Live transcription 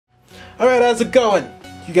Alright, how's it going?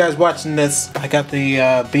 You guys watching this? I got the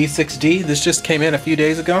B6D. This just came in a few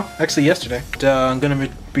days ago. Actually, yesterday. I'm gonna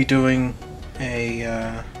be doing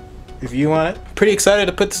a review on it. Pretty excited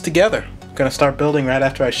to put this together. I'm gonna start building right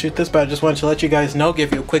after I shoot this, but I just wanted to let you guys know,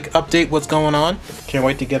 give you a quick update what's going on. Can't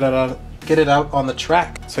wait to get it out on the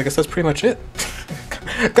track. So I guess that's pretty much it.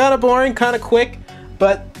 Kinda boring, kinda quick,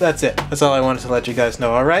 but that's it. That's all I wanted to let you guys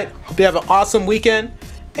know, alright? Hope you have an awesome weekend,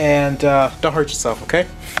 and don't hurt yourself, okay?